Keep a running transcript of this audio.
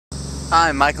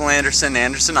Hi, Michael Anderson,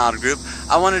 Anderson Auto Group.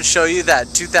 I wanted to show you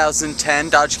that 2010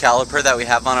 Dodge Caliper that we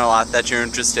have on our lot that you're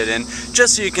interested in,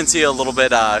 just so you can see a little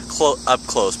bit up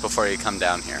close before you come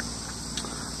down here.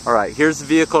 Alright, here's the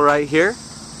vehicle right here.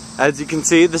 As you can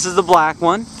see, this is the black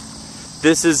one.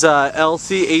 This is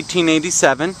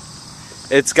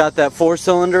LC1887. It's got that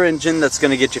 4-cylinder engine that's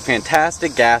going to get you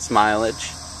fantastic gas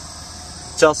mileage.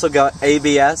 It's also got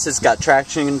ABS, it's got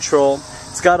traction control.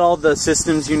 It's got all the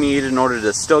systems you need in order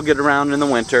to still get around in the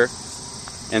winter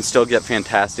and still get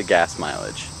fantastic gas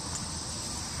mileage.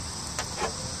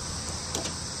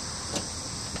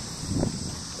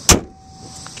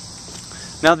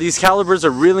 Now these Calibers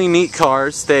are really neat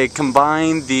cars. They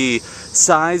combine the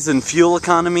size and fuel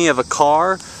economy of a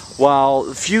car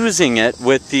while fusing it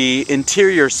with the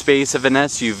interior space of an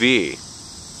SUV.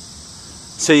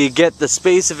 So you get the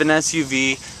space of an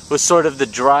SUV with sort of the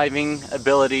driving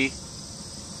ability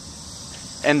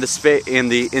and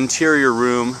the interior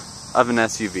room of an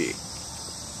SUV.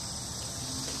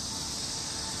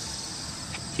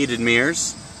 Heated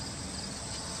mirrors.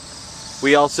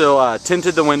 We also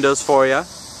tinted the windows for you.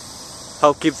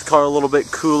 Help keep the car a little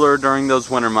bit cooler during those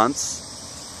winter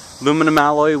months. Aluminum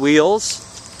alloy wheels.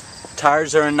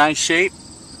 Tires are in nice shape.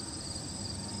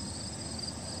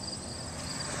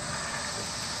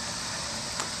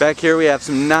 Back here we have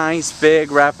some nice big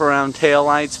wraparound tail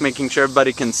lights, making sure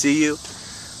everybody can see you.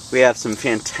 We have some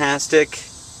fantastic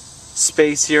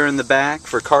space here in the back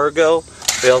for cargo.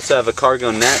 We also have a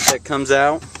cargo net that comes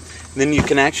out. And then you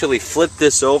can actually flip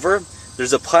this over.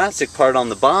 There's a plastic part on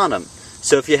the bottom.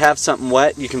 So if you have something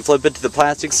wet, you can flip it to the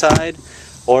plastic side.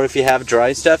 Or if you have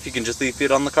dry stuff, you can just leave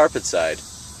it on the carpet side.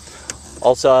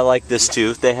 Also, I like this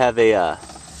too. They have a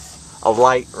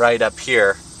light right up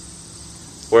here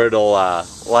where it'll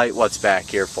light what's back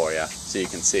here for you so you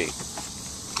can see.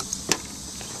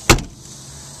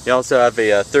 You also have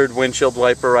a third windshield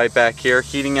wiper right back here,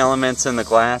 heating elements in the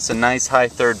glass, a nice high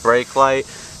third brake light,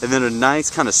 and then a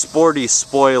nice kind of sporty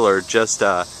spoiler just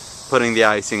putting the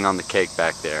icing on the cake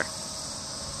back there.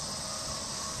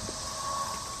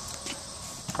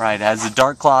 Right, it has a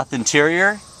dark cloth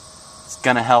interior. It's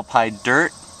going to help hide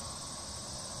dirt.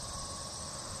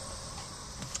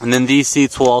 And then these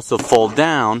seats will also fold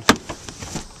down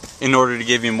in order to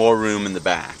give you more room in the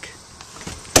back.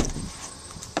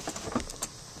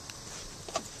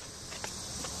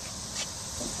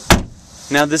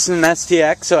 Now this is an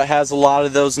STX, so it has a lot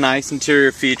of those nice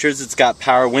interior features. It's got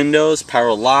power windows,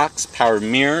 power locks, power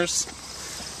mirrors.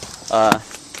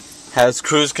 Has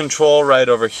cruise control right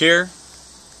over here.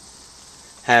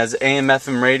 Has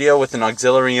AM/FM radio with an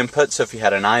auxiliary input, so if you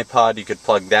had an iPod you could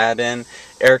plug that in.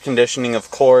 Air conditioning,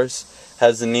 of course.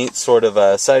 Has a neat sort of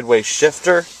a sideways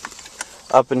shifter.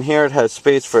 Up in here it has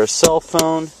space for a cell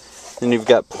phone. Then you've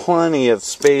got plenty of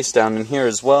space down in here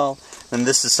as well. And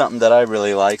this is something that I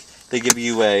really like. They give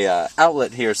you a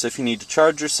outlet here, so if you need to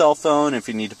charge your cell phone, if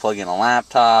you need to plug in a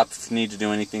laptop, if you need to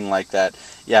do anything like that,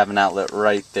 you have an outlet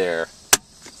right there.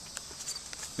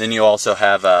 Then you also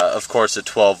have, of course, a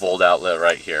 12-volt outlet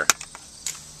right here.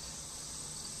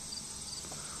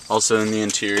 Also in the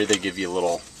interior, they give you a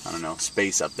little, I don't know,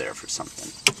 space up there for something.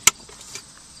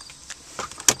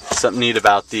 Something neat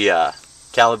about the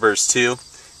Calibers too,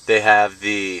 they have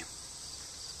the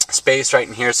space right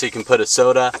in here so you can put a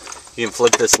soda. You can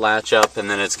flip this latch up and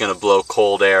then it's going to blow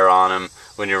cold air on them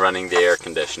when you're running the air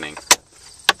conditioning.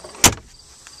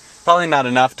 Probably not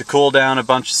enough to cool down a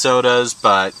bunch of sodas,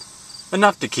 but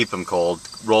enough to keep them cold,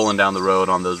 rolling down the road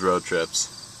on those road trips.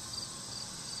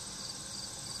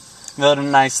 Another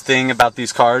nice thing about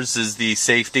these cars is the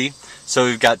safety. So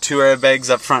we've got 2 airbags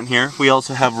up front here. We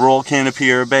also have roll canopy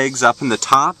airbags up in the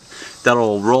top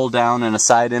that'll roll down in a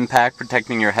side impact,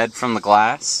 protecting your head from the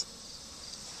glass.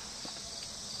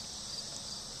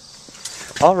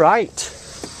 Alright,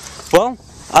 well,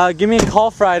 give me a call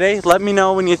Friday. Let me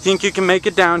know when you think you can make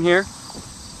it down here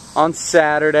on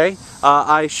Saturday.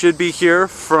 I should be here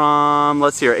from,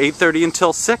 8:30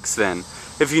 until 6 then.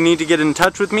 If you need to get in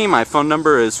touch with me, my phone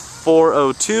number is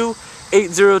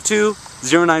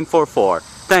 402-802-0944.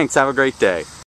 Thanks, have a great day.